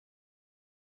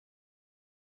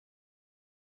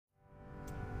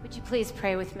Would you please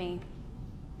pray with me?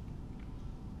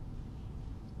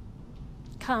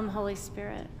 Come, Holy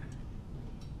Spirit.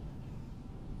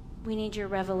 We need your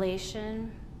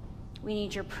revelation. We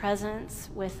need your presence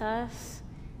with us.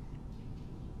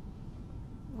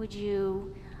 Would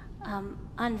you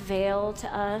unveil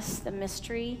to us the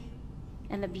mystery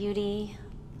and the beauty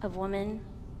of woman?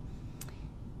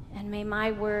 And may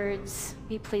my words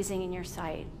be pleasing in your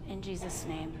sight. In Jesus'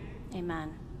 name,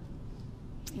 amen.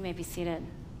 You may be seated.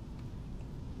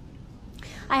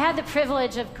 I had the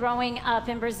privilege of growing up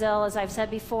in Brazil, as I've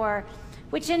said before,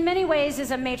 which in many ways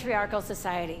is a matriarchal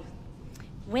society.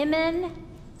 Women,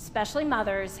 especially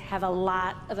mothers, have a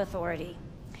lot of authority.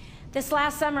 This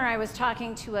last summer, I was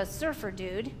talking to a surfer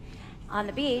dude on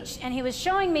the beach, and he was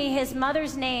showing me his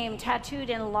mother's name tattooed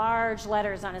in large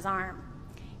letters on his arm.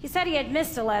 He said he had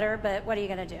missed a letter, but what are you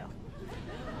going to do?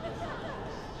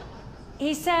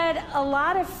 He said a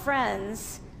lot of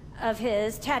friends of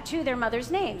his tattoo their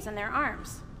mother's names on their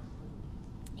arms.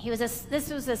 This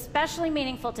was especially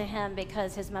meaningful to him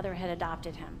because his mother had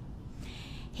adopted him.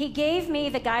 He gave me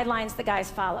the guidelines the guys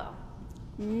follow.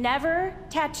 Never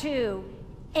tattoo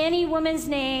any woman's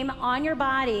name on your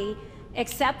body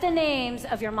except the names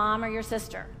of your mom or your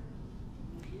sister.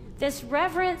 This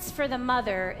reverence for the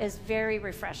mother is very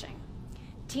refreshing.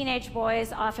 Teenage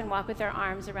boys often walk with their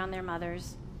arms around their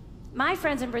mothers. My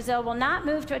friends in Brazil will not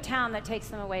move to a town that takes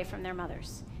them away from their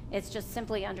mothers. It's just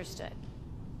simply understood.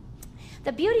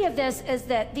 The beauty of this is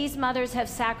that these mothers have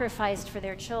sacrificed for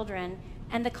their children,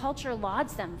 and the culture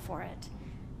lauds them for it.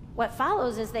 What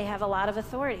follows is they have a lot of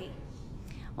authority.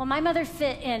 Well, my mother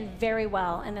fit in very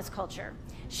well in this culture.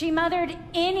 She mothered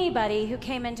anybody who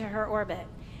came into her orbit.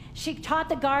 She taught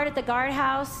the guard at the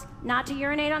guardhouse not to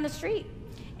urinate on the street.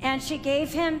 And she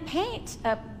gave him paint,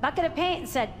 a bucket of paint, and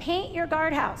said, "Paint your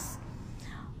guardhouse."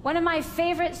 One of my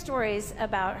favorite stories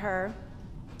about her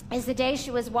is the day she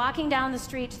was walking down the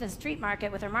street to the street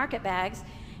market with her market bags,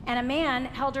 and a man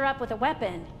held her up with a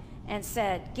weapon and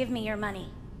said, "Give me your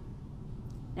money."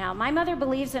 Now, my mother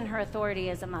believes in her authority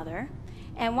as a mother,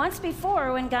 and once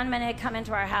before, when gunmen had come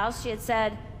into our house, she had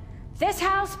said, "This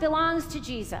house belongs to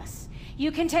Jesus.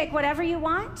 You can take whatever you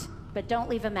want, but don't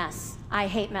leave a mess. I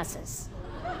hate messes."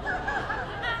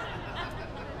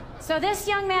 So this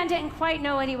young man didn't quite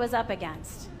know what he was up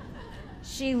against.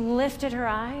 She lifted her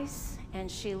eyes and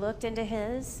she looked into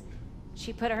his.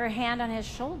 She put her hand on his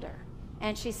shoulder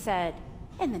and she said,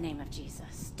 "In the name of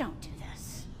Jesus, don't do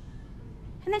this."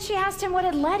 And then she asked him what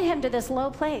had led him to this low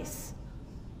place.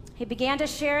 He began to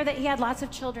share that he had lots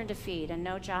of children to feed and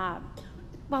no job.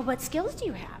 "Well, what skills do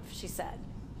you have?" she said.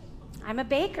 "I'm a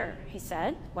baker," he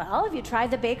said. "Well, have you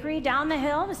tried the bakery down the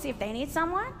hill to see if they need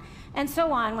someone?" And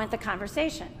so on went the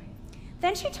conversation.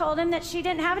 Then she told him that she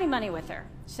didn't have any money with her.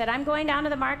 She said, "I'm going down to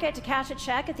the market to cash a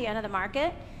check at the end of the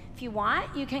market. If you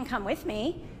want, you can come with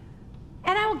me,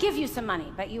 and I will give you some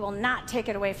money, but you will not take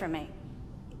it away from me."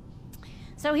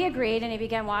 So he agreed, and he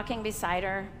began walking beside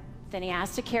her. Then he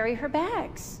asked to carry her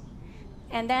bags.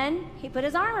 And then he put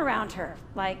his arm around her,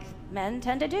 like men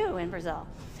tend to do in Brazil.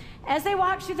 As they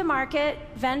walked through the market,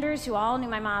 vendors who all knew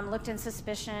my mom looked in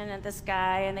suspicion at this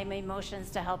guy, and they made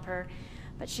motions to help her,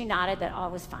 but she nodded that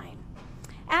all was fine.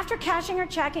 After cashing her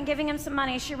check and giving him some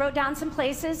money, she wrote down some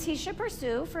places he should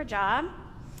pursue for a job,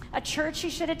 a church he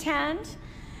should attend.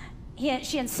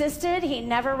 She insisted he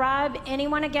never rob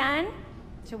anyone again,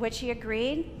 to which he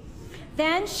agreed.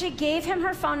 Then she gave him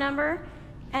her phone number,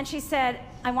 and she said,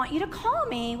 "I want you to call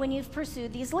me when you've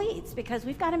pursued these leads, because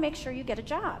we've got to make sure you get a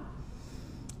job."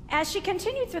 As she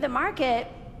continued through the market,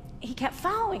 he kept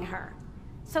following her.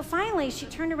 So finally, she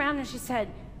turned around and she said,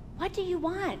 "What do you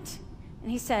want?"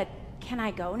 And he said, "Can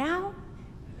I go now?"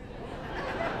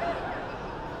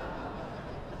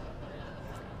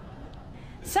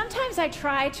 Sometimes I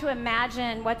try to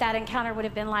imagine what that encounter would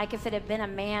have been like if it had been a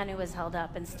man who was held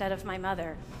up instead of my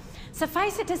mother.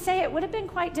 Suffice it to say, it would have been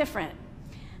quite different.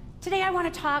 Today, I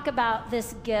want to talk about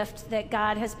this gift that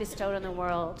God has bestowed on the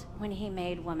world when he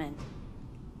made woman.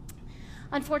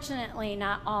 Unfortunately,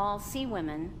 not all see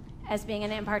women as being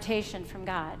an impartation from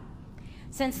God.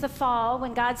 Since the fall,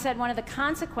 when God said one of the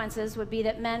consequences would be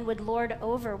that men would lord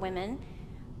over women,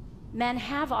 men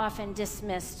have often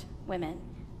dismissed women,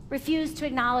 refused to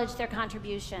acknowledge their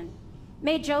contribution,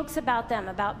 made jokes about them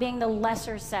about being the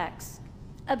lesser sex,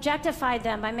 objectified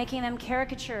them by making them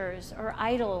caricatures or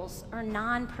idols or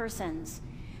non-persons,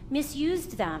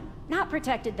 misused them, not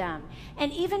protected them,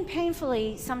 and even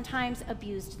painfully sometimes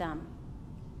abused them.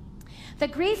 The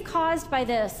grief caused by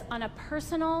this on a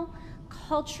personal,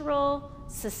 cultural,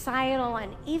 societal,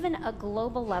 and even a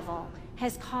global level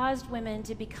has caused women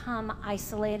to become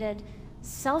isolated,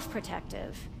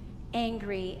 self-protective,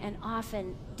 angry, and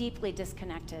often deeply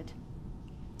disconnected.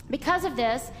 Because of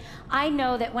this, I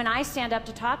know that when I stand up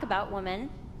to talk about women,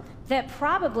 that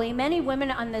probably many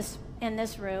women in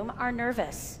this room are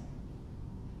nervous.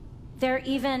 They're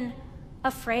even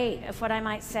afraid of what I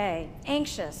might say,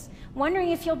 anxious,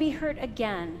 wondering if you'll be hurt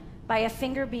again by a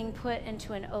finger being put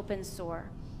into an open sore.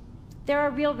 There are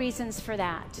real reasons for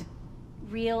that,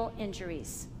 real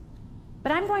injuries.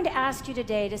 But I'm going to ask you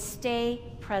today to stay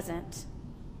present.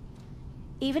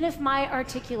 Even if my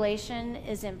articulation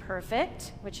is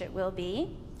imperfect, which it will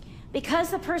be, because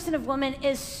the person of woman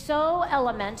is so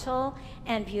elemental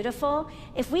and beautiful,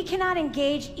 if we cannot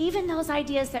engage even those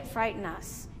ideas that frighten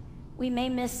us, we may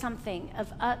miss something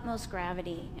of utmost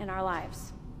gravity in our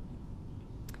lives.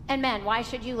 And men, why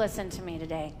should you listen to me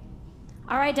today?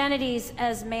 Our identities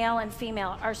as male and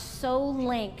female are so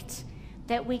linked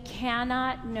that we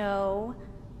cannot know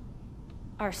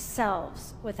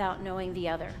ourselves without knowing the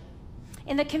other.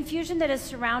 In the confusion that is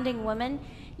surrounding women,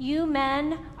 you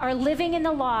men are living in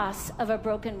the loss of a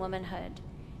broken womanhood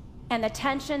and the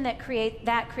tension that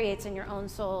creates in your own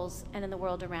souls and in the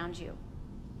world around you.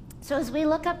 So as we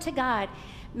look up to God,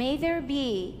 may there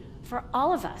be for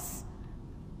all of us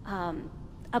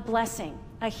a blessing,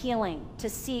 a healing, to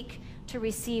seek to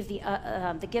receive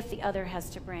the gift the other has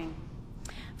to bring.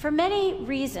 For many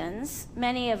reasons,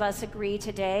 many of us agree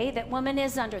today that woman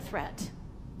is under threat.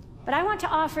 But I want to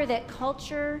offer that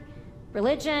culture,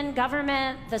 religion,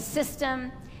 government, the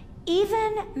system,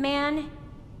 even man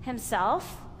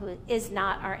himself, who is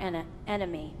not our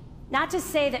enemy. Not to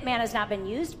say that man has not been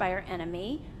used by our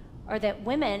enemy, or that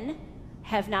women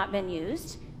have not been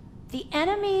used. The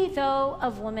enemy, though,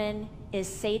 of woman is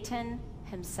Satan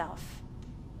himself.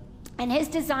 And his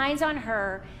designs on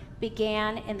her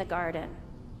began in the garden.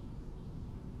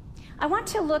 I want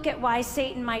to look at why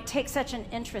Satan might take such an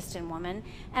interest in woman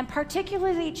and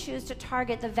particularly choose to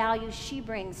target the value she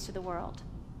brings to the world.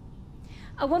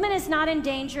 A woman is not in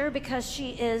danger because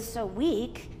she is so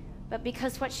weak, but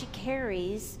because what she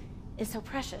carries is so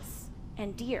precious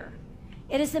and dear.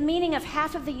 It is the meaning of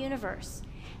half of the universe.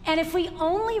 And if we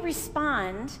only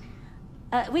respond,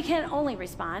 we can only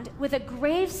respond with a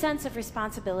grave sense of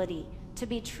responsibility to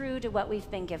be true to what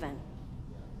we've been given.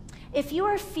 If you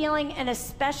are feeling an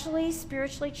especially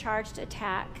spiritually charged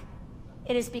attack,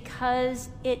 it is because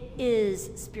it is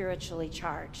spiritually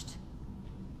charged.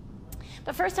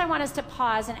 But first, I want us to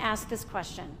pause and ask this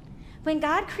question. When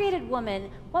God created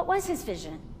woman, what was his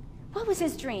vision? What was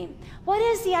his dream? What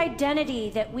is the identity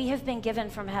that we have been given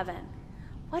from heaven?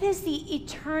 What is the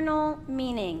eternal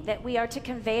meaning that we are to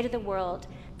convey to the world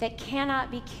that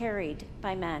cannot be carried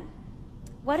by men?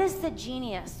 What is the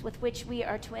genius with which we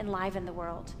are to enliven the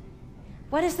world?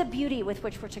 What is the beauty with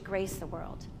which we're to grace the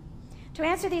world? To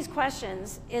answer these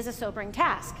questions is a sobering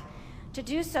task. To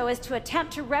do so is to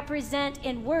attempt to represent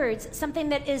in words something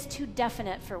that is too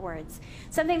definite for words,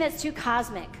 something that's too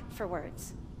cosmic for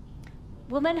words.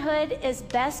 Womanhood is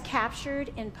best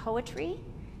captured in poetry,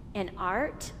 in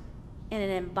art, in an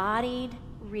embodied,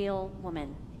 real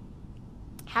woman.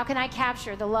 How can I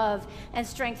capture the love and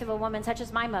strength of a woman such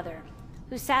as my mother,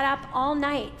 who sat up all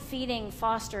night feeding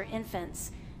foster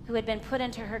infants, who had been put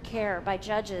into her care by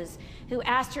judges who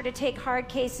asked her to take hard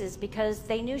cases because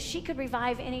they knew she could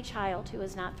revive any child who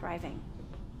was not thriving?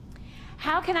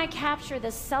 How can I capture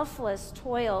the selfless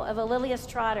toil of a Lilias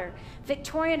Trotter,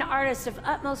 Victorian artist of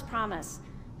utmost promise,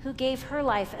 who gave her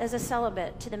life as a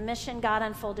celibate to the mission God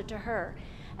unfolded to her,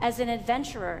 as an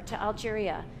adventurer to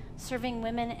Algeria, serving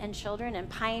women and children and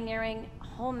pioneering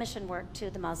whole mission work to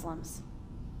the Muslims?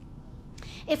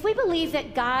 If we believe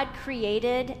that God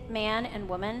created man and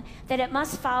woman, then it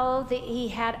must follow that he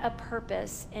had a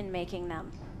purpose in making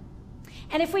them.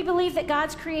 And if we believe that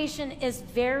God's creation is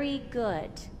very good,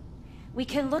 we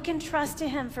can look and trust to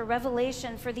him for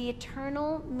revelation for the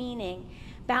eternal meaning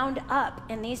bound up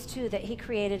in these two that he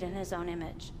created in his own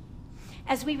image.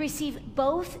 As we receive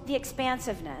both the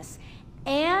expansiveness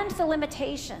and the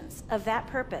limitations of that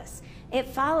purpose, it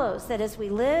follows that as we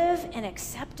live in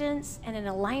acceptance and in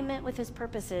alignment with his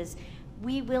purposes,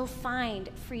 we will find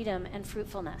freedom and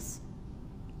fruitfulness.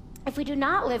 If we do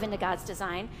not live into God's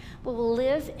design, we will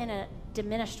live in a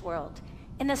diminished world,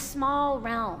 in the small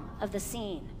realm of the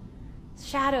seen,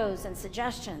 shadows and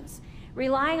suggestions,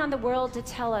 relying on the world to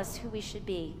tell us who we should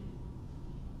be.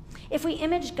 If we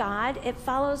image God, it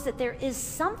follows that there is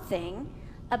something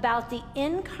about the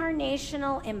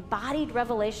incarnational embodied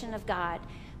revelation of God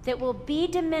that will be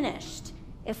diminished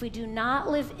if we do not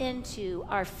live into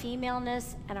our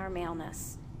femaleness and our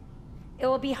maleness. It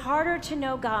will be harder to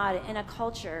know God in a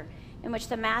culture in which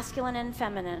the masculine and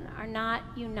feminine are not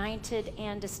united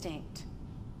and distinct.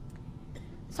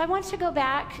 So I want to go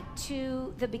back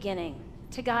to the beginning,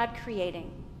 to God creating.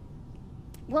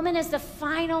 Woman is the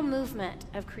final movement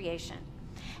of creation,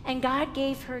 and God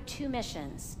gave her two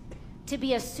missions: to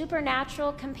be a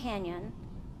supernatural companion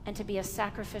and to be a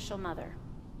sacrificial mother.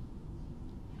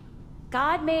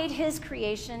 God made his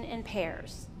creation in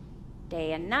pairs,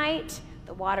 day and night,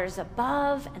 the waters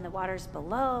above and the waters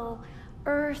below,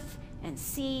 earth and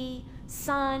sea,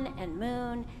 sun and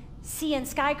moon, sea and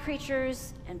sky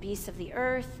creatures and beasts of the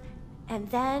earth, and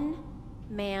then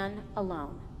man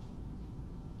alone.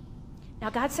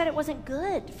 Now, God said it wasn't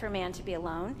good for man to be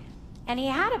alone, and he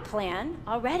had a plan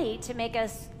already to make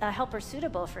us a helper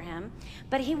suitable for him,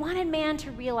 but he wanted man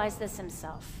to realize this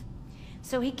himself.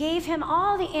 So he gave him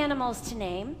all the animals to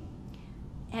name,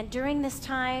 and during this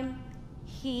time,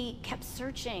 he kept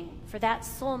searching for that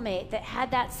soulmate that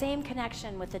had that same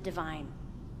connection with the divine.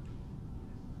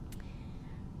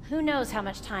 Who knows how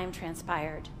much time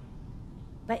transpired,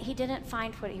 but he didn't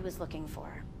find what he was looking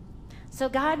for. So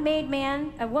God made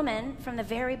a woman from the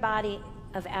very body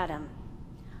of Adam.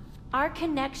 Our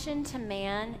connection to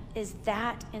man is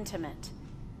that intimate.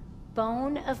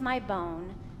 Bone of my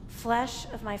bone, flesh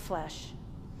of my flesh.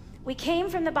 We came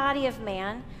from the body of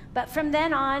man, but from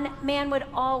then on, man would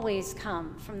always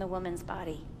come from the woman's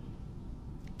body.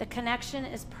 The connection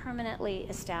is permanently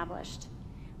established.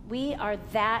 We are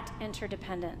that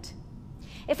interdependent.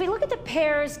 If we look at the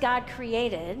pairs God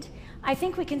created, I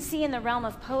think we can see in the realm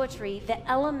of poetry the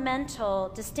elemental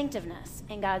distinctiveness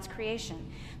in God's creation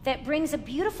that brings a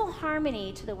beautiful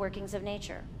harmony to the workings of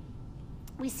nature.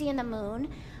 We see in the moon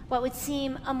what would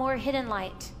seem a more hidden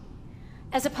light,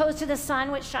 as opposed to the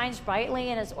sun, which shines brightly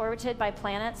and is orbited by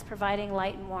planets providing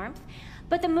light and warmth.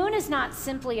 But the moon is not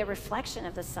simply a reflection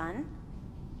of the sun.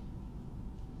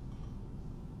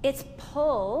 Its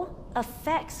pull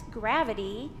affects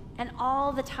gravity and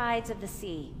all the tides of the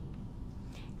sea.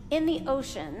 In the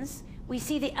oceans, we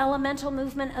see the elemental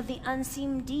movement of the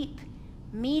unseen deep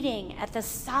meeting at the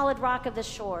solid rock of the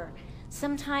shore,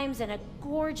 sometimes in a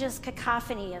gorgeous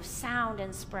cacophony of sound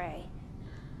and spray,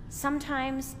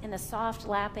 sometimes in the soft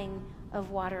lapping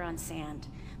of water on sand.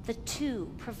 The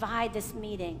two provide this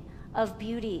meeting of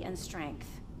beauty and strength.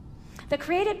 The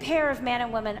created pair of man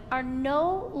and woman are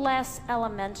no less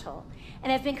elemental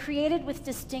and have been created with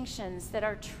distinctions that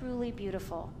are truly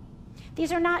beautiful.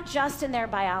 These are not just in their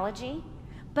biology,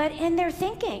 but in their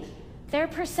thinking, their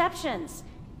perceptions,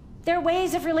 their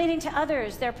ways of relating to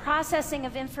others, their processing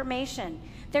of information,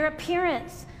 their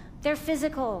appearance, their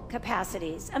physical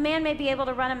capacities. A man may be able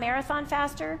to run a marathon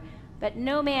faster, but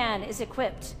no man is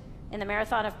equipped in the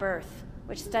marathon of birth,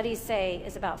 which studies say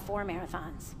is about 4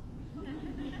 marathons.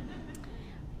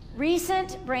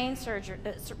 Recent brain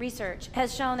research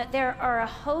has shown that there are a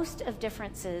host of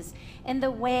differences in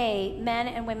the way men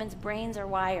and women's brains are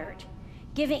wired,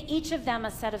 giving each of them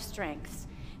a set of strengths.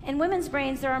 In women's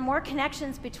brains, there are more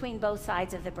connections between both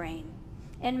sides of the brain.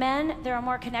 In men, there are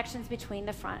more connections between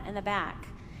the front and the back,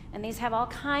 and these have all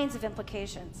kinds of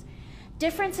implications.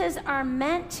 Differences are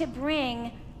meant to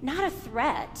bring not a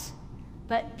threat,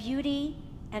 but beauty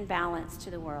and balance to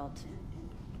the world.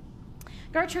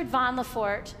 Gertrude von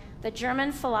Lefort, the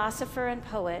German philosopher and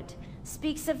poet,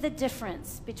 speaks of the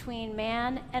difference between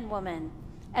man and woman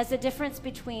as the difference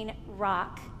between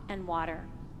rock and water.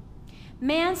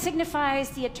 Man signifies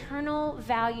the eternal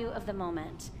value of the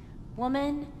moment.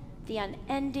 Woman, the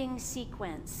unending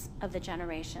sequence of the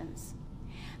generations.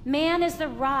 Man is the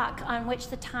rock on which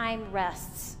the time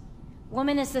rests.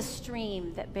 Woman is the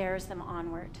stream that bears them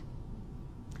onward.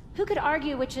 Who could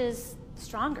argue which is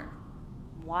stronger,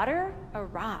 water or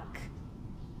rock?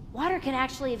 Water can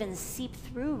actually even seep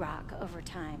through rock over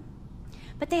time.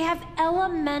 But they have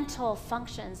elemental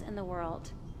functions in the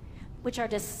world, which are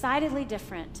decidedly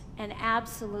different and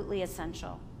absolutely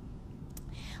essential.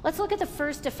 Let's look at the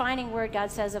first defining word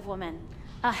God says of woman,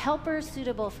 a helper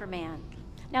suitable for man.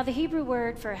 Now, the Hebrew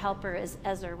word for helper is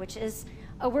ezer, which is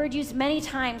a word used many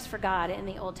times for God in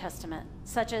the Old Testament,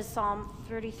 such as Psalm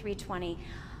 33:20.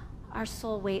 Our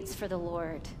soul waits for the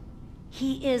Lord.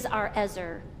 He is our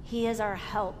ezer. He is our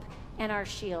help and our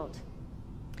shield.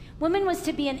 Woman was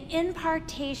to be an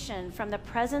impartation from the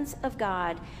presence of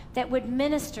God that would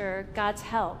minister God's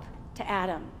help to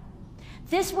Adam.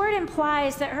 This word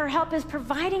implies that her help is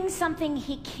providing something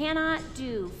he cannot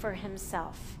do for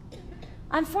himself.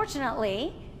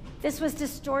 Unfortunately, this was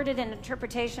distorted in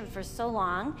interpretation for so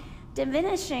long,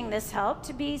 diminishing this help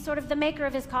to be sort of the maker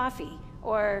of his coffee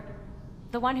or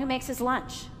the one who makes his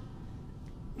lunch.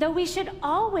 Though we should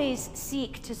always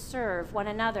seek to serve one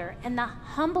another in the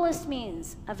humblest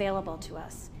means available to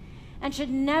us, and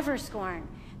should never scorn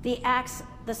the acts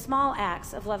the small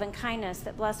acts of love and kindness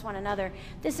that bless one another,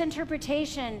 this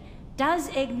interpretation does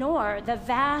ignore the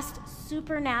vast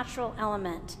supernatural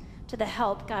element to the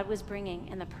help God was bringing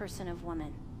in the person of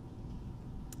woman.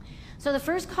 So the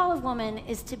first call of woman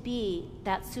is to be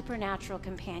that supernatural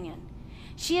companion.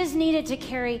 She is needed to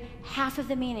carry half of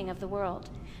the meaning of the world,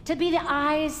 to be the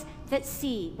eyes that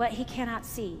see what he cannot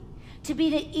see, to be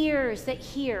the ears that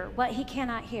hear what he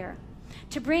cannot hear,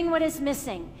 to bring what is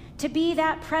missing, to be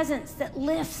that presence that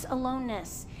lifts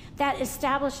aloneness, that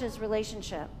establishes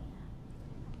relationship.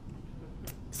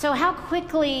 So how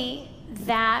quickly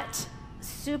that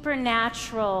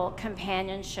supernatural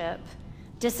companionship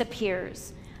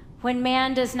disappears when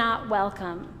man does not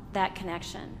welcome that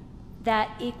connection,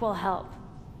 that equal help,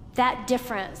 that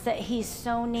difference that he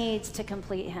so needs to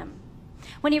complete him.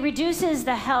 When he reduces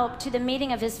the help to the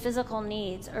meeting of his physical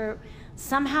needs, or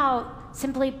somehow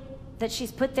simply that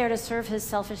she's put there to serve his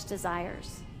selfish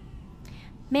desires.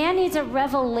 Man needs a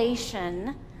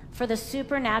revelation for the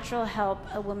supernatural help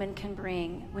a woman can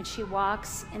bring when she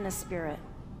walks in the Spirit.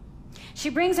 She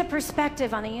brings a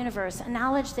perspective on the universe, a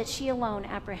knowledge that she alone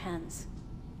apprehends.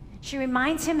 She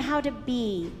reminds him how to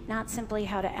be, not simply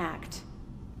how to act.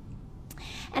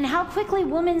 And how quickly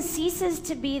woman ceases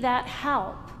to be that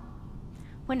help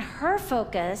when her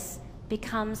focus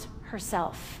becomes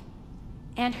herself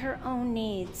and her own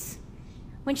needs.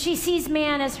 When she sees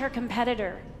man as her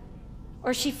competitor,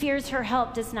 or she fears her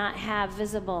help does not have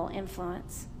visible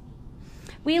influence.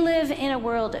 We live in a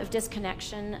world of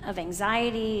disconnection, of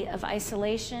anxiety, of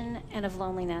isolation, and of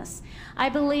loneliness. I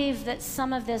believe that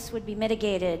some of this would be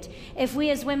mitigated if we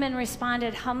as women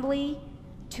responded humbly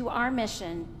to our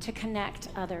mission to connect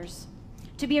others,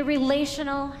 to be a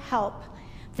relational help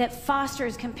that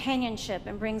fosters companionship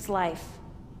and brings life.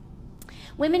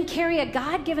 Women carry a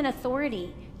God-given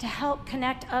authority to help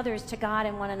connect others to God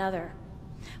and one another.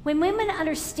 When women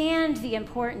understand the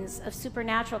importance of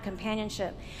supernatural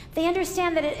companionship, they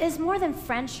understand that it is more than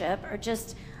friendship or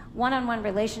just one-on-one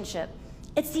relationship.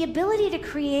 It's the ability to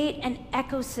create an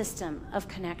ecosystem of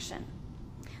connection.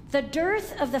 The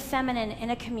dearth of the feminine in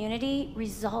a community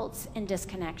results in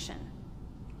disconnection.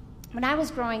 When I was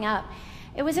growing up,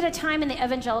 it was at a time in the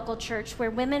evangelical church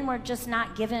where women were just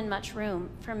not given much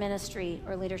room for ministry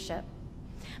or leadership.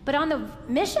 But on the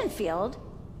mission field,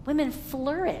 women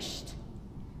flourished.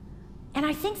 And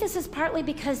I think this is partly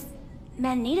because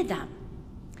men needed them.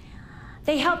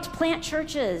 They helped plant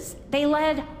churches. They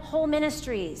led whole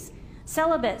ministries.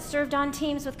 Celibates served on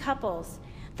teams with couples.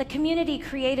 The community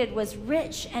created was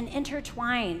rich and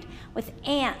intertwined with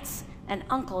aunts and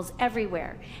uncles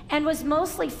everywhere, and was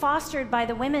mostly fostered by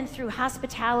the women through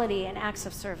hospitality and acts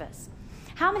of service.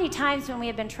 How many times when we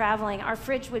had been traveling, our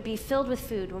fridge would be filled with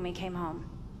food when we came home?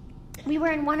 We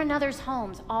were in one another's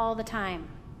homes all the time.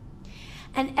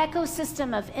 An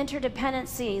ecosystem of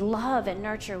interdependency, love, and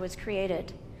nurture was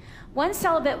created. One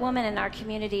celibate woman in our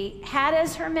community had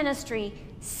as her ministry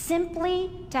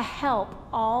simply to help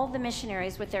all the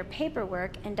missionaries with their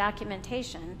paperwork and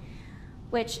documentation,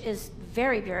 which is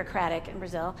very bureaucratic in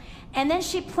Brazil. And then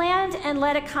she planned and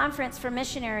led a conference for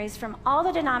missionaries from all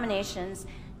the denominations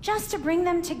just to bring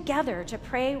them together to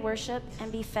pray, worship,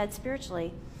 and be fed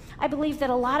spiritually. I believe that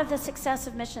a lot of the success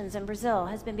of missions in Brazil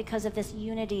has been because of this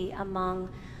unity among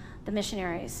the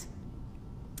missionaries.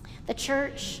 The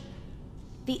church,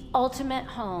 the ultimate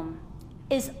home,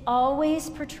 is always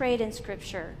portrayed in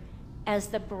Scripture as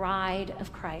the bride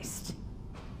of Christ,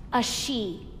 a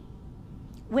she.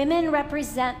 Women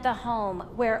represent the home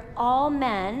where all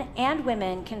men and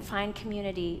women can find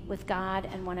community with God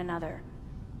and one another.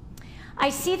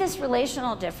 I see this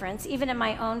relational difference even in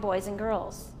my own boys and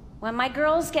girls. When my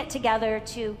girls get together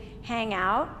to hang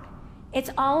out,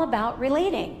 it's all about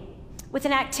relating, with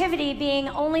an activity being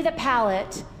only the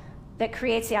palette that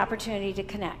creates the opportunity to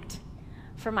connect.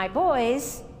 For my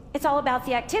boys, it's all about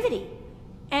the activity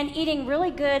and eating really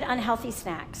good, unhealthy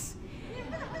snacks.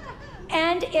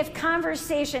 And if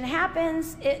conversation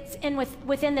happens, it's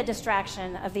within the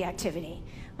distraction of the activity.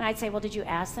 When I'd say, well, did you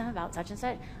ask them about such and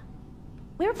such?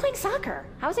 We were playing soccer.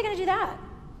 How was I going to do that?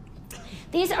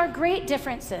 These are great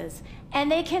differences,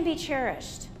 and they can be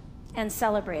cherished and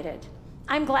celebrated.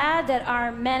 I'm glad that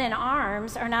our men in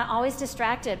arms are not always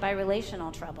distracted by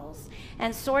relational troubles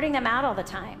and sorting them out all the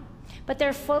time, but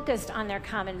they're focused on their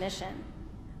common mission.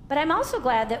 But I'm also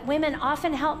glad that women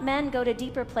often help men go to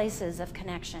deeper places of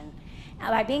connection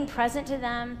by being present to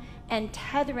them and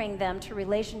tethering them to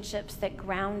relationships that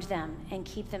ground them and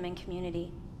keep them in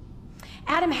community.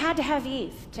 Adam had to have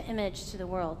Eve to image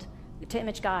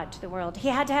God to the world. He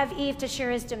had to have Eve to share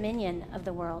his dominion of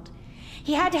the world.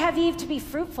 He had to have Eve to be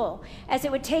fruitful, as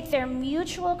it would take their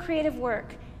mutual creative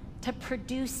work to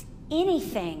produce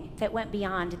anything that went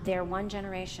beyond their one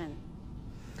generation.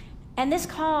 And this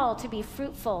call to be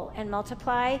fruitful and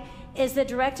multiply is the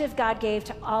directive God gave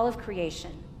to all of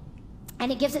creation.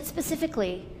 And he gives it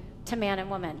specifically to man and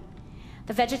woman.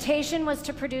 The vegetation was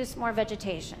to produce more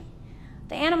vegetation.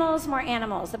 The animals, more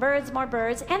animals. The birds, more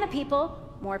birds. And the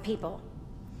people, more people.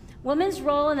 Woman's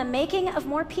role in the making of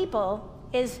more people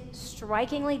is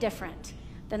strikingly different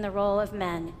than the role of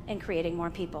men in creating more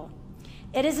people.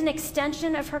 It is an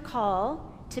extension of her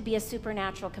call to be a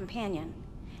supernatural companion,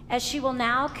 as she will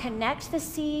now connect the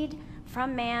seed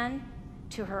from man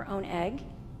to her own egg.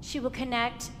 She will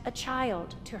connect a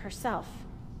child to herself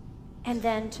and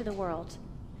then to the world.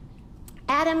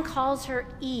 Adam calls her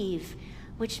Eve,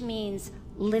 which means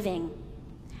living.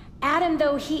 Adam,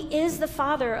 though he is the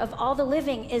father of all the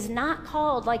living, is not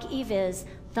called, like Eve is,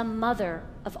 the mother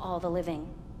of all the living.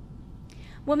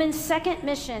 Woman's second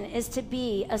mission is to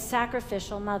be a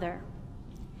sacrificial mother.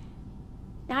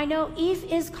 Now, I know Eve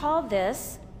is called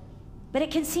this, but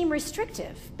it can seem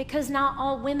restrictive because not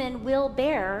all women will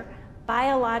bear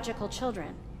biological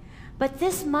children. But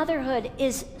this motherhood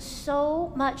is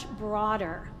so much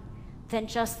broader than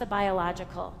just the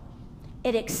biological.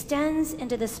 It extends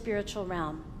into the spiritual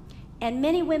realm. And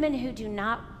many women who do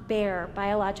not bear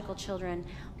biological children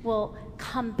will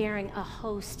come bearing a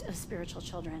host of spiritual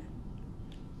children.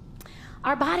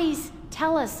 Our bodies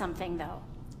tell us something, though,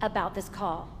 about this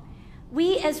call.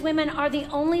 We as women are the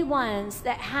only ones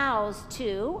that house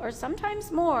 2 or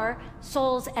sometimes more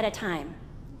souls at a time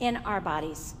in our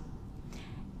bodies.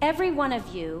 Every one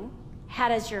of you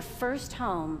had as your first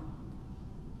home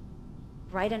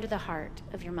right under the heart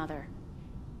of your mother.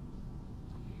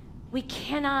 We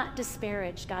cannot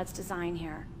disparage God's design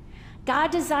here. God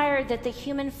desired that the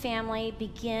human family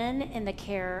begin in the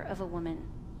care of a woman.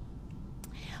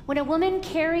 When a woman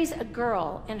carries a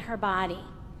girl in her body,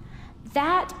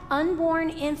 that unborn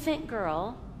infant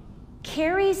girl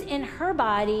carries in her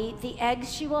body the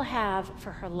eggs she will have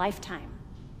for her lifetime.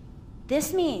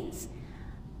 This means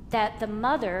that the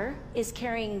mother is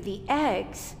carrying the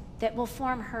eggs that will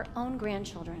form her own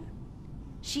grandchildren.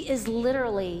 She is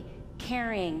literally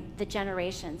carrying the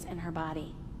generations in her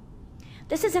body.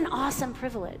 This is an awesome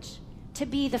privilege, to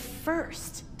be the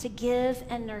first to give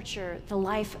and nurture the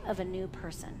life of a new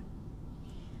person.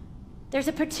 There's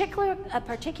a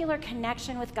particular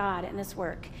connection with God in this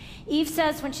work. Eve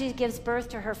says when she gives birth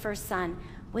to her first son,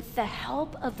 "With the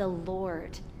help of the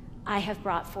Lord, I have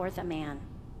brought forth a man."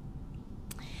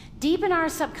 Deep in our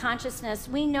subconsciousness,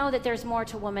 we know that there's more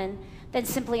to woman than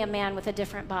simply a man with a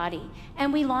different body,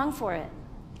 and we long for it.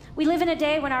 We live in a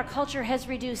day when our culture has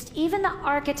reduced even the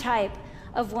archetype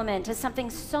of woman to something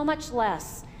so much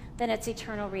less than its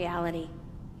eternal reality.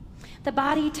 The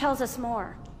body tells us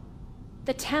more.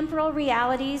 The temporal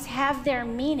realities have their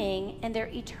meaning in their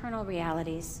eternal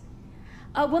realities.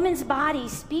 A woman's body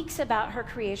speaks about her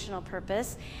creational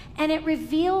purpose, and it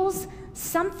reveals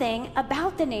something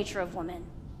about the nature of woman.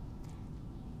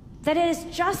 That it is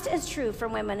just as true for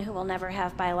women who will never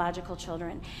have biological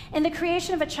children. In the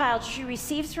creation of a child, she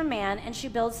receives from man and she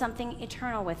builds something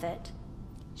eternal with it.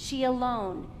 She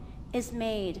alone is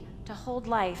made to hold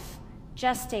life,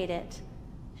 gestate it,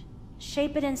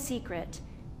 shape it in secret,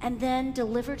 and then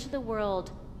deliver to the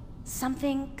world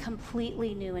something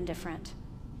completely new and different.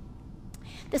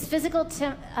 This physical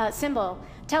symbol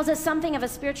tells us something of a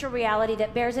spiritual reality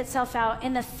that bears itself out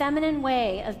in the feminine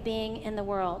way of being in the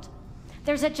world.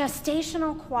 There's a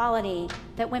gestational quality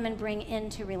that women bring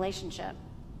into relationship.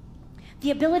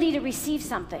 The ability to receive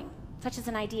something, such as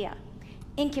an idea,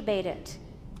 incubate it,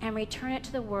 and return it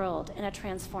to the world in a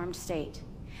transformed state.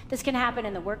 This can happen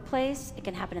in the workplace, it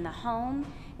can happen in the home,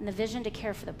 in the vision to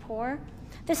care for the poor.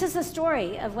 This is the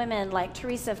story of women like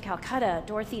Teresa of Calcutta,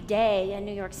 Dorothy Day in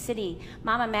New York City,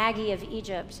 Mama Maggie of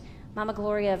Egypt, Mama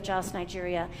Gloria of Jos,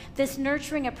 Nigeria. This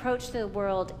nurturing approach to the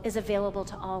world is available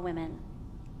to all women.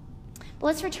 But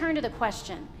let's return to the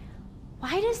question,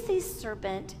 why does the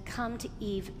serpent come to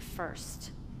Eve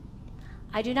first?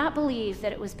 I do not believe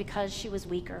that it was because she was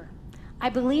weaker. I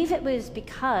believe it was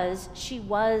because she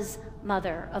was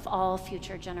mother of all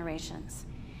future generations.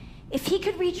 If he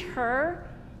could reach her,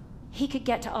 he could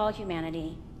get to all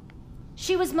humanity.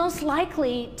 She was most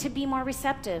likely to be more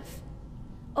receptive,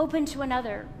 open to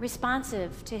another,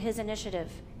 responsive to his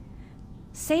initiative.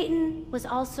 Satan was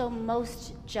also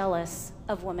most jealous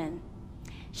of woman.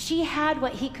 She had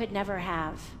what he could never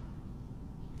have,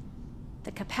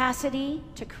 the capacity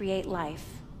to create life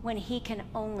when he can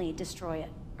only destroy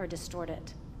it or distort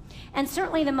it. And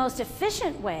certainly the most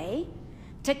efficient way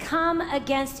to come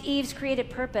against Eve's created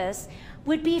purpose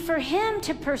would be for him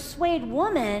to persuade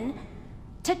woman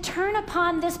to turn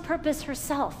upon this purpose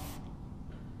herself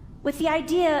with the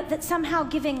idea that somehow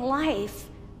giving life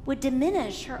would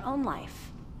diminish her own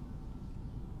life.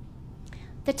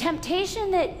 The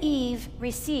temptation that Eve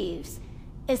receives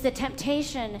is the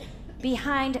temptation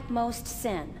behind most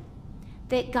sin,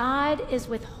 that God is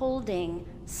withholding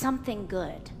something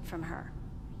good from her.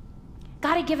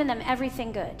 God had given them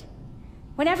everything good.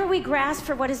 Whenever we grasp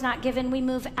for what is not given, we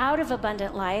move out of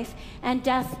abundant life and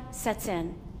death sets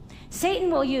in.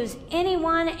 Satan will use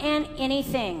anyone and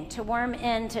anything to worm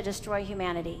in to destroy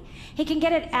humanity. He can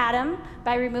get at Adam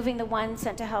by removing the one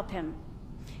sent to help him.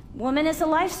 Woman is the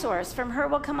life source. From her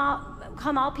will come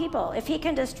all people. If he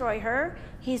can destroy her,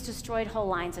 he's destroyed whole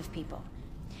lines of people.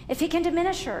 If he can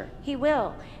diminish her, he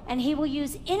will. And he will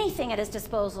use anything at his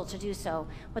disposal to do so,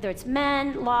 whether it's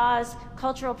men, laws,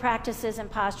 cultural practices and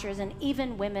postures, and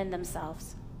even women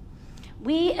themselves.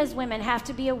 We as women have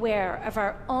to be aware of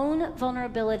our own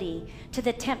vulnerability to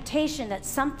the temptation that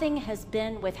something has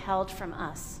been withheld from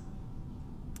us.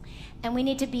 And we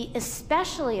need to be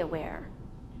especially aware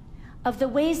of the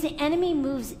ways the enemy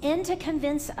moves in to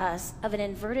convince us of an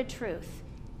inverted truth,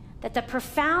 that the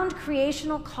profound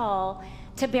creational call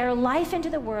to bear life into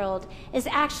the world is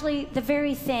actually the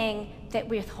very thing that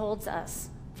withholds us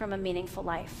from a meaningful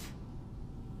life.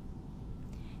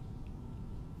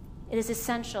 It is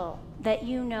essential that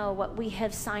you know what we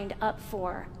have signed up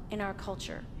for in our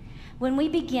culture. When we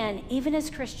begin, even as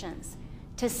Christians,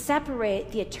 to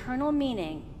separate the eternal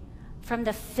meaning from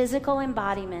the physical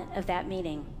embodiment of that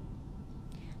meaning.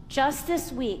 Just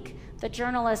this week, the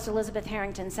journalist Elizabeth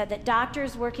Harrington said that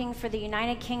doctors working for the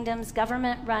United Kingdom's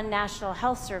government-run National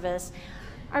Health Service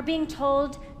are being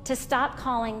told to stop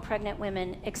calling pregnant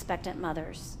women expectant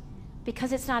mothers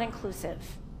because it's not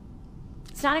inclusive.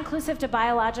 It's not inclusive to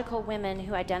biological women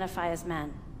who identify as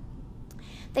men.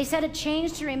 They said a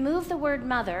change to remove the word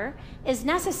mother is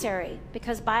necessary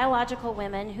because biological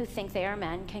women who think they are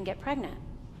men can get pregnant.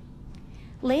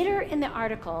 Later in the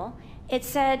article, it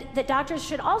said that doctors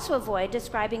should also avoid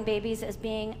describing babies as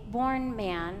being born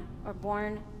man or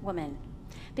born woman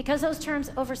because those terms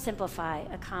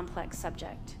oversimplify a complex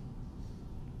subject.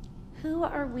 Who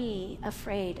are we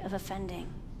afraid of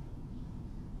offending?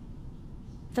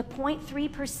 The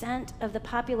 0.3% of the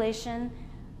population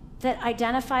that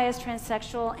identify as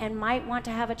transsexual and might want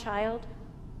to have a child,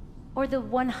 or the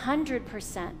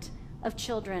 100% of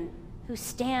children who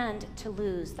stand to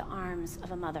lose the arms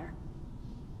of a mother?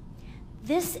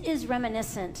 This is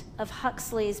reminiscent of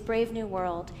Huxley's Brave New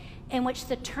World, in which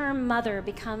the term mother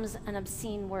becomes an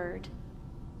obscene word.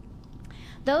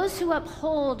 Those who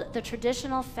uphold the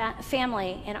traditional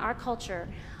family in our culture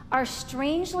are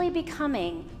strangely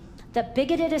becoming the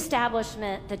bigoted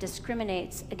establishment that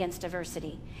discriminates against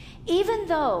diversity, even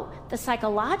though the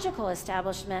psychological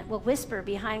establishment will whisper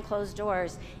behind closed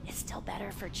doors, it's still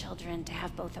better for children to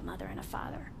have both a mother and a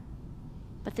father.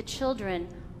 But the children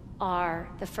are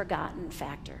the forgotten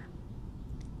factor.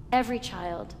 Every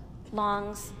child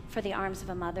longs for the arms of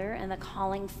a mother and the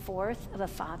calling forth of a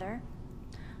father,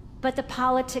 but the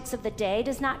politics of the day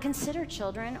does not consider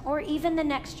children or even the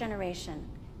next generation,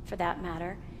 for that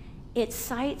matter. Its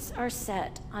sights are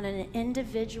set on an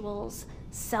individual's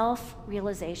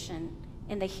self-realization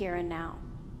in the here and now.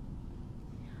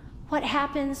 What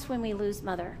happens when we lose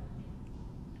mother?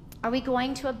 Are we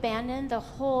going to abandon the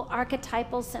whole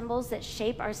archetypal symbols that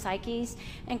shape our psyches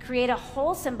and create a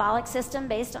whole symbolic system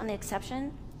based on the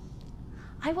exception?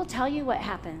 I will tell you what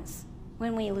happens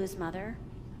when we lose mother.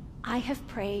 I have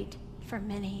prayed for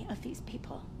many of these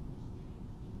people.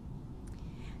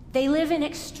 They live in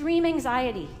extreme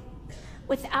anxiety,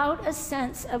 without a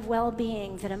sense of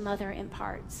well-being that a mother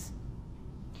imparts.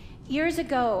 Years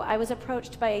ago, I was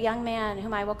approached by a young man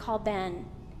whom I will call Ben.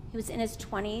 He was in his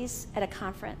 20s at a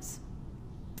conference.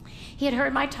 He had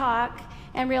heard my talk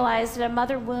and realized that a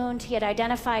mother wound he had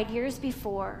identified years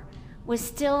before was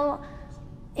still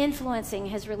influencing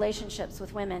his relationships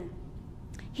with women.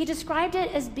 He described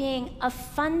it as being a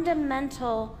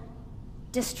fundamental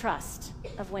distrust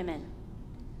of women,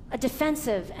 a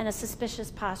defensive and a suspicious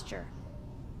posture.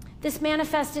 This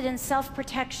manifested in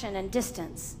self-protection and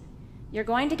distance. You're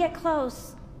going to get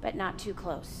close, but not too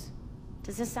close.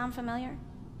 Does this sound familiar?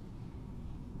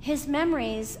 His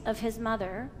memories of his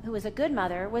mother, who was a good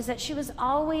mother, was that she was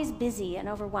always busy and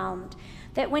overwhelmed,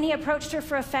 that when he approached her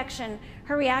for affection,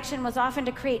 her reaction was often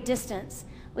to create distance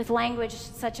with language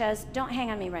such as, "Don't hang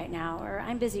on me right now," or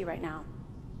 "I'm busy right now."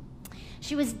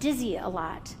 She was dizzy a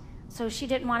lot, so she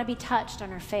didn't want to be touched on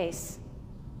her face.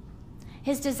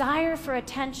 His desire for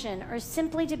attention or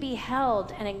simply to be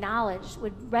held and acknowledged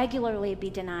would regularly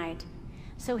be denied,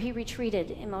 so he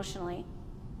retreated emotionally.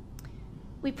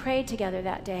 we prayed together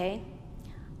that day.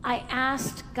 I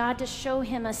asked God to show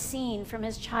him a scene from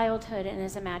his childhood in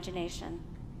his imagination.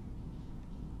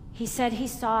 He said he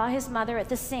saw his mother at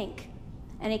the sink,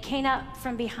 and he came up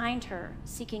from behind her,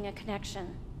 seeking a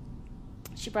connection.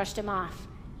 She brushed him off.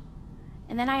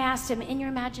 And then I asked him, in your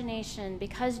imagination,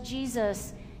 because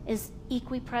Jesus is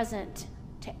equipresent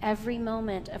to every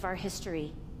moment of our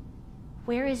history,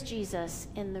 where is Jesus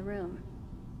in the room?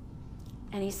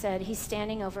 And he said, he's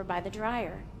standing over by the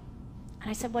dryer. And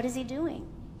I said, what is he doing?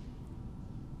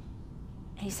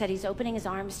 And he said, he's opening his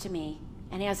arms to me,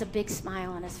 and he has a big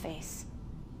smile on his face.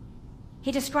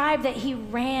 He described that he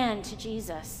ran to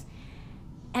Jesus,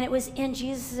 and it was in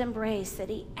Jesus' embrace that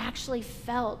he actually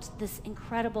felt this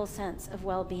incredible sense of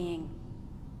well-being.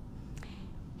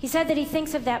 He said that he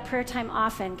thinks of that prayer time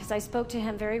often, because I spoke to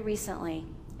him very recently,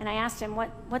 and I asked him,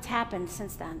 what's happened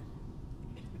since then?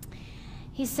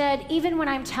 He said, even when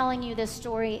I'm telling you this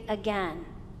story again,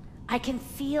 I can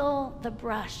feel the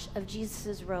brush of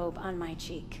Jesus' robe on my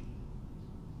cheek.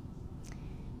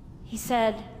 He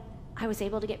said, I was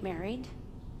able to get married,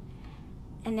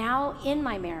 and now in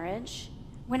my marriage,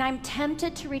 when I'm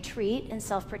tempted to retreat in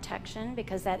self-protection,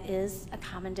 because that is a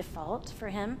common default for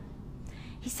him,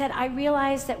 he said, I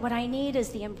realize that what I need is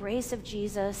the embrace of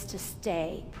Jesus to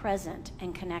stay present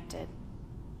and connected.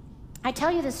 I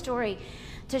tell you this story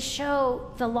to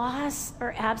show the loss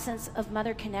or absence of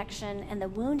mother connection and the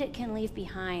wound it can leave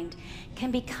behind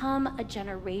can become a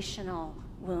generational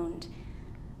wound,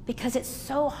 because it's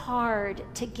so hard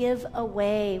to give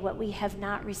away what we have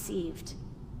not received.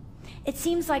 It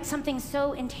seems like something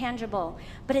so intangible,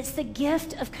 but it's the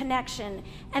gift of connection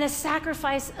and a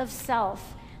sacrifice of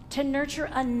self to nurture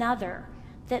another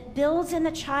that builds in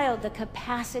the child the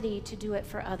capacity to do it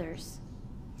for others.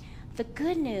 The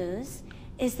good news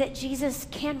is that Jesus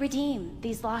can redeem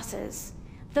these losses,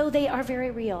 though they are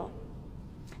very real.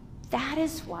 That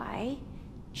is why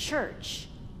church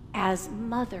as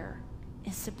mother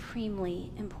is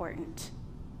supremely important.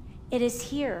 It is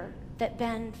here that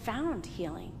Ben found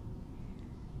healing.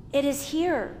 It is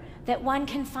here that one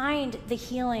can find the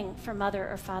healing for mother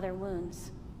or father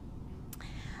wounds.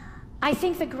 I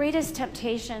think the greatest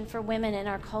temptation for women in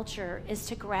our culture is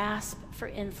to grasp for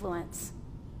influence.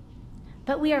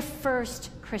 But we are first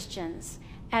Christians,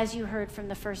 as you heard from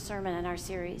the first sermon in our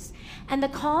series. And the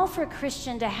call for a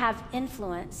Christian to have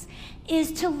influence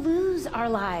is to lose our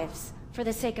lives for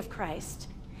the sake of Christ.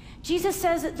 Jesus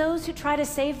says that those who try to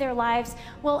save their lives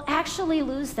will actually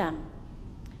lose them,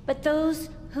 but those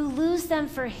who lose them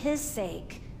for his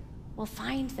sake will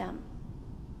find them.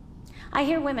 I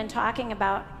hear women talking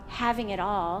about having it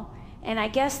all, and I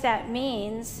guess that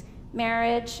means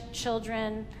marriage,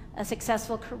 children, a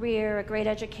successful career, a great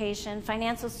education,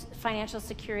 financial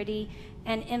security,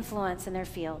 and influence in their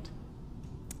field.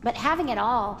 But having it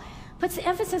all puts the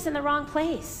emphasis in the wrong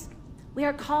place. We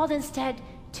are called instead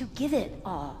to give it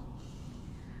all.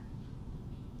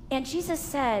 And Jesus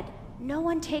said, no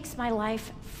one takes my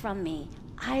life from me.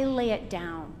 I lay it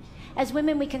down. As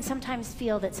women, we can sometimes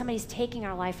feel that somebody's taking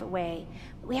our life away.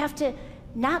 We have to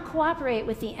not cooperate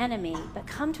with the enemy, but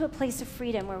come to a place of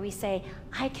freedom where we say,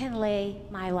 I can lay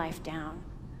my life down.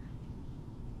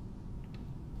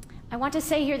 I want to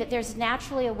say here that there's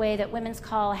naturally a way that women's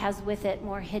call has with it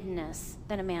more hiddenness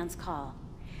than a man's call.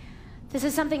 This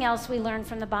is something else we learn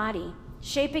from the body.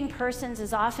 Shaping persons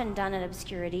is often done in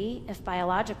obscurity, if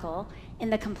biological, in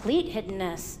the complete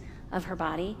hiddenness of her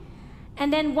body.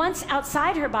 And then once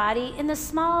outside her body, in the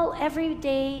small,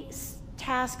 everyday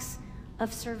tasks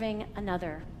of serving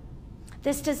another.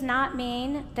 This does not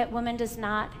mean that woman does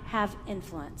not have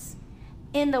influence.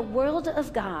 In the world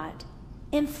of God,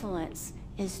 influence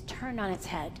is turned on its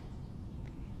head.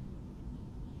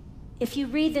 If you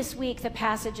read this week the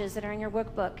passages that are in your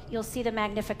workbook, you'll see the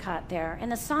Magnificat there. In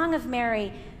the Song of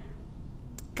Mary,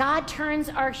 God turns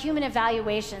our human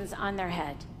evaluations on their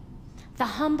head. The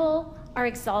humble are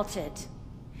exalted.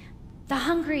 The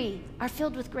hungry are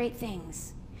filled with great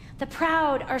things. The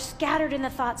proud are scattered in the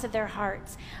thoughts of their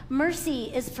hearts.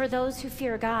 Mercy is for those who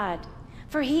fear God,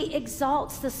 for he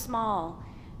exalts the small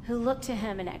who look to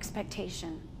him in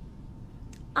expectation.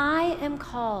 I am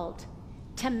called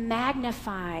to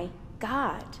magnify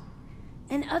God.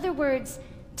 In other words,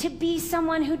 to be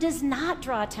someone who does not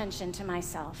draw attention to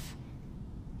myself,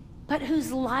 but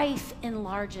whose life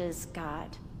enlarges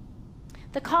God.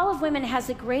 The call of women has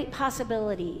a great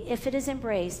possibility, if it is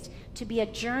embraced, to be a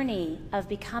journey of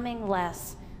becoming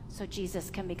less so Jesus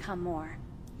can become more.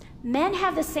 Men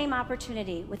have the same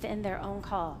opportunity within their own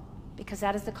call, because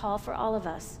that is the call for all of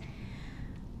us.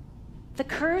 The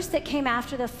curse that came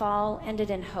after the fall ended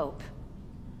in hope.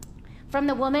 From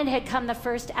the woman had come the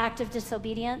first act of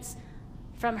disobedience.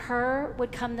 From her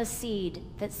would come the seed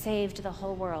that saved the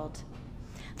whole world.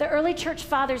 The early church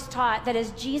fathers taught that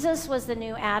as Jesus was the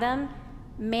new Adam,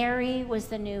 Mary was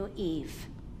the new Eve.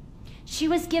 She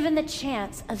was given the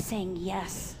chance of saying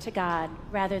yes to God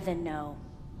rather than no.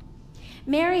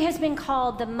 Mary has been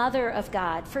called the mother of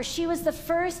God, for she was the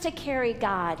first to carry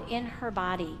God in her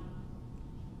body.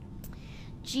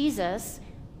 Jesus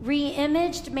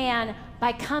re-imaged man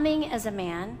by coming as a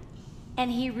man, and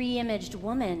he re-imaged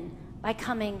woman by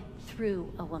coming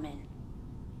through a woman.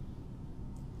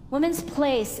 Woman's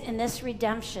place in this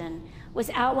redemption was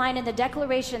outlined in the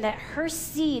declaration that her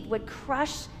seed would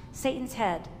crush Satan's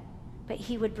head, but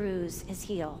he would bruise his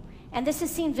heel. And this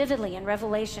is seen vividly in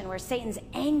Revelation, where Satan's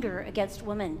anger against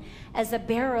woman as the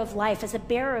bearer of life, as a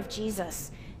bearer of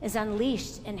Jesus, is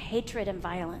unleashed in hatred and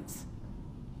violence.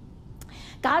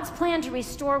 God's plan to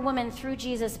restore woman through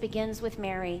Jesus begins with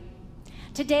Mary.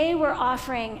 Today we're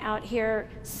offering out here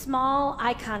small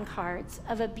icon cards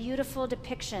of a beautiful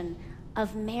depiction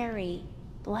of Mary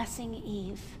blessing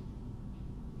Eve.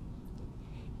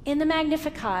 In the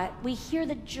Magnificat, we hear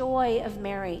the joy of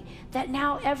Mary, that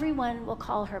now everyone will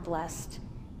call her blessed.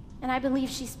 And I believe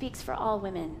she speaks for all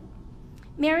women.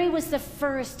 Mary was the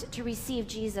first to receive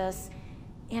Jesus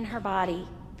in her body,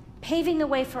 paving the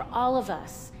way for all of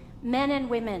us, men and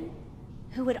women,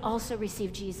 who would also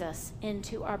receive Jesus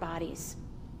into our bodies.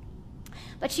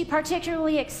 But she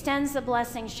particularly extends the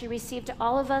blessing she received to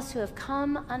all of us who have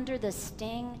come under the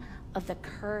sting of the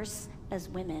curse as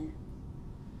women.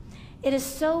 It is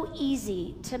so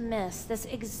easy to miss this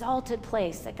exalted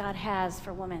place that God has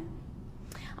for women.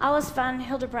 Alice von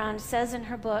Hildebrand says in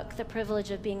her book, The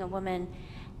Privilege of Being a Woman,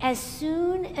 as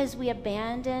soon as we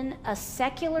abandon a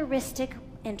secularistic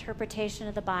interpretation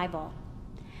of the Bible,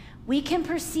 we can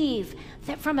perceive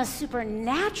that from a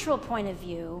supernatural point of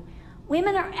view,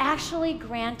 women are actually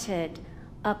granted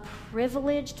a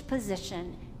privileged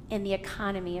position in the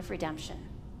economy of redemption.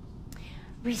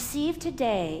 Receive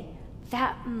today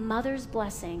that mother's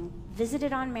blessing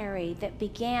visited on Mary that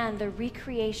began the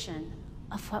recreation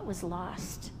of what was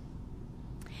lost.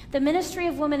 The ministry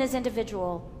of woman is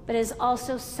individual, but is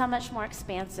also so much more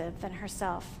expansive than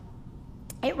herself.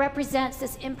 It represents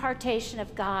this impartation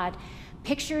of God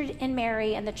pictured in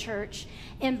Mary and the church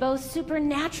in both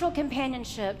supernatural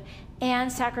companionship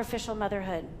and sacrificial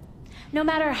motherhood. No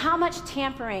matter how much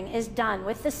tampering is done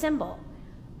with the symbol,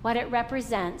 what it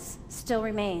represents still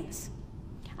remains.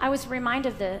 I was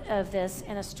reminded of this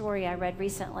in a story I read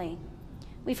recently.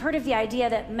 We've heard of the idea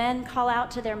that men call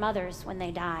out to their mothers when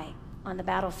they die on the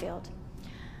battlefield.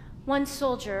 One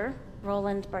soldier,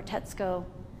 Roland Bartetsko,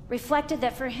 reflected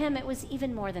that for him it was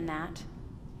even more than that.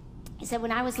 He said,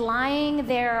 when I was lying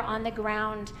there on the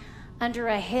ground under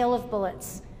a hail of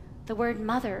bullets, the word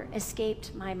mother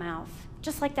escaped my mouth.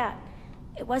 Just like that.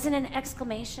 It wasn't an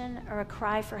exclamation or a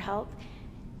cry for help.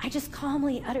 I just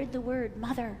calmly uttered the word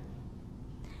mother.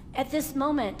 At this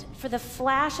moment, for the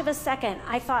flash of a second,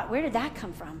 I thought, where did that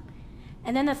come from?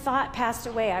 And then the thought passed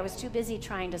away. I was too busy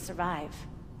trying to survive.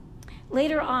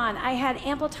 Later on, I had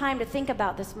ample time to think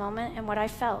about this moment and what I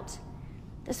felt.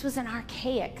 This was an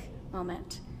archaic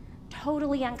moment,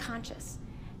 totally unconscious.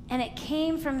 And it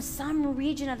came from some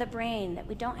region of the brain that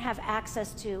we don't have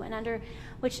access to and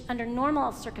which under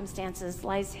normal circumstances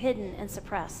lies hidden and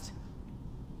suppressed.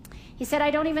 He said,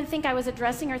 I don't even think I was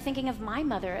addressing or thinking of my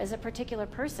mother as a particular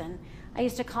person. I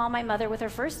used to call my mother with her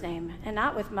first name and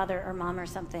not with mother or mom or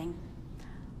something.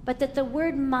 But that the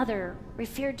word mother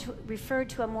referred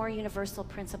to a more universal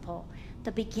principle,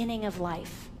 the beginning of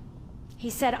life. He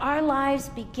said, our lives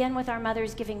begin with our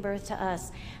mothers giving birth to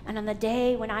us. And on the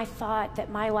day when I thought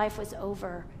that my life was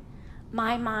over,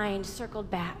 my mind circled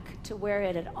back to where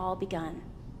it had all begun.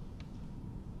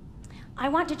 I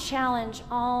want to challenge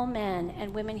all men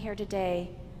and women here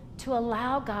today to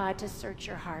allow God to search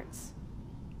your hearts.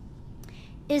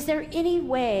 Is there any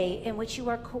way in which you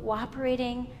are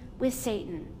cooperating with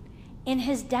Satan in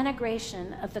his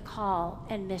denigration of the call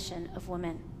and mission of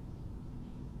women?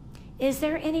 Is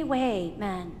there any way,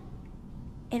 men,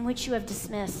 in which you have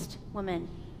dismissed woman?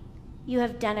 You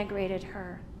have denigrated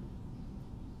her.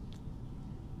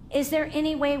 Is there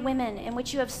any way, women, in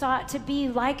which you have sought to be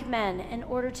like men in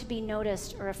order to be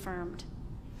noticed or affirmed?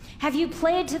 Have you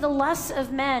played to the lusts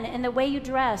of men in the way you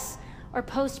dress or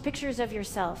post pictures of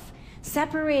yourself,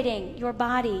 separating your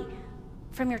body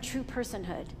from your true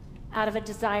personhood out of a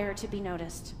desire to be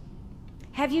noticed?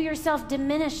 Have you yourself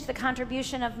diminished the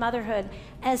contribution of motherhood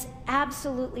as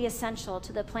absolutely essential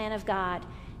to the plan of God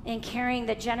in carrying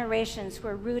on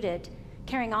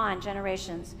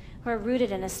generations who are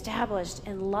rooted and established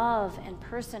in love and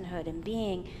personhood and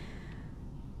being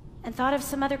and thought of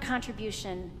some other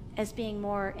contribution as being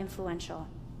more influential?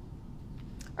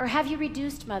 Or have you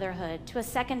reduced motherhood to a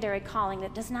secondary calling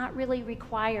that does not really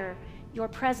require your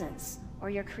presence or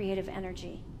your creative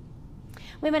energy?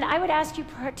 Women, I would ask you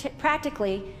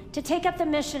practically to take up the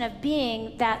mission of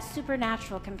being that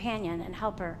supernatural companion and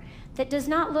helper that does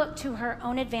not look to her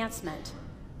own advancement,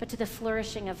 but to the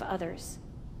flourishing of others.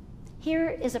 Here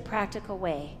is a practical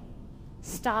way.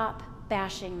 Stop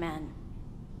bashing men.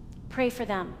 Pray for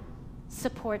them,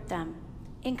 support them,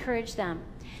 encourage them.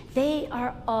 They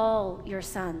are all your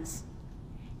sons,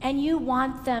 and you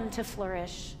want them to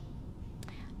flourish.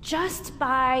 Just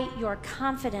by your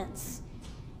confidence,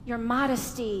 your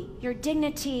modesty, your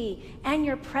dignity, and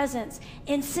your presence,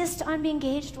 insist on being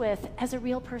engaged with as a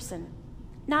real person,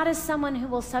 not as someone who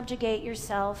will subjugate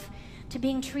yourself to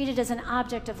being treated as an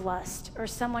object of lust or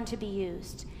someone to be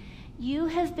used. You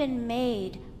have been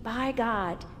made by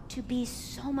God to be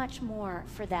so much more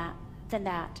than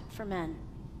that for men.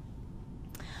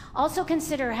 Also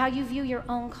consider how you view your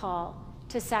own call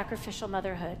to sacrificial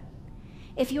motherhood.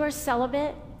 If you are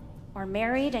celibate or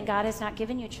married and God has not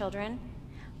given you children,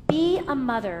 be a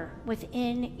mother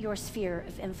within your sphere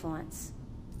of influence.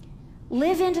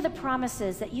 Live into the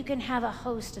promises that you can have a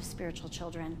host of spiritual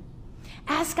children.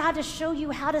 Ask God to show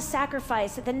you how to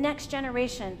sacrifice that the next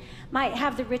generation might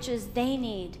have the riches they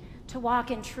need to walk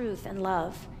in truth and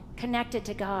love, connected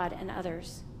to God and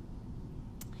others.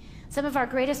 Some of our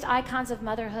greatest icons of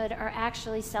motherhood are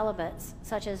actually celibates,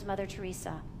 such as Mother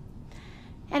Teresa.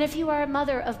 And if you are a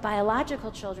mother of biological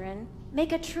children,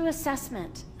 make a true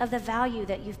assessment of the value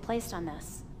that you've placed on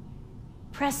this.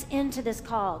 Press into this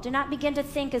call. Do not begin to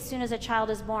think as soon as a child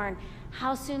is born,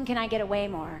 how soon can I get away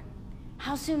more?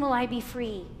 How soon will I be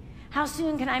free? How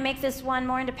soon can I make this one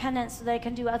more independent so that I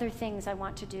can do other things I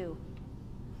want to do?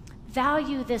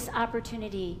 Value this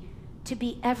opportunity to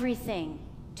be everything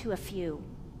to a few.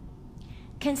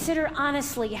 Consider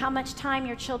honestly how much time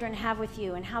your children have with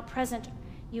you and how present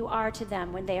you are to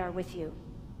them when they are with you.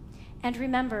 And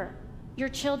remember, your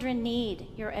children need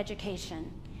your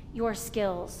education, your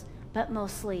skills, but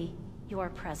mostly your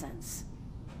presence.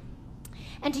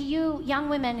 And to you, young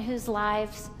women whose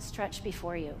lives stretch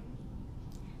before you,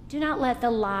 do not let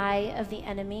the lie of the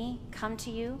enemy come to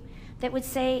you that would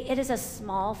say it is a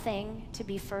small thing to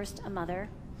be first a mother,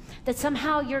 that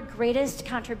somehow your greatest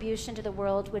contribution to the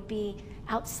world would be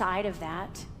outside of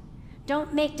that.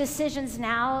 Don't make decisions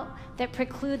now that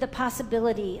preclude the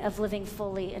possibility of living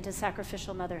fully into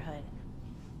sacrificial motherhood.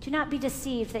 Do not be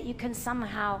deceived that you can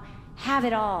somehow have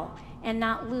it all and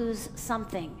not lose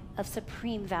something of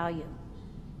supreme value.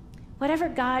 Whatever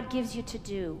God gives you to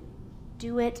do,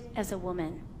 do it as a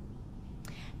woman.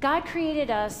 God created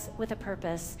us with a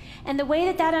purpose, and the way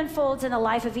that that unfolds in the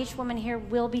life of each woman here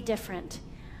will be different.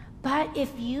 But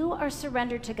if you are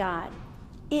surrendered to God,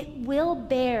 it will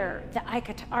bear the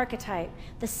archetype,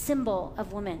 the symbol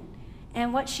of woman,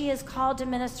 and what she is called to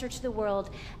minister to the world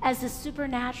as the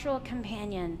supernatural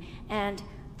companion and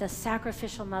the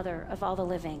sacrificial mother of all the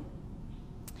living.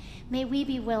 May we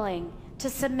be willing to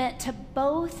submit to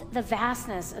both the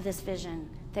vastness of this vision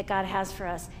that God has for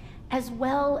us, as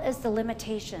well as the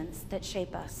limitations that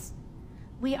shape us.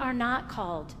 We are not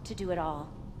called to do it all.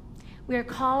 We are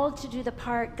called to do the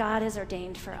part God has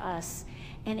ordained for us,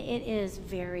 and it is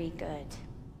very good.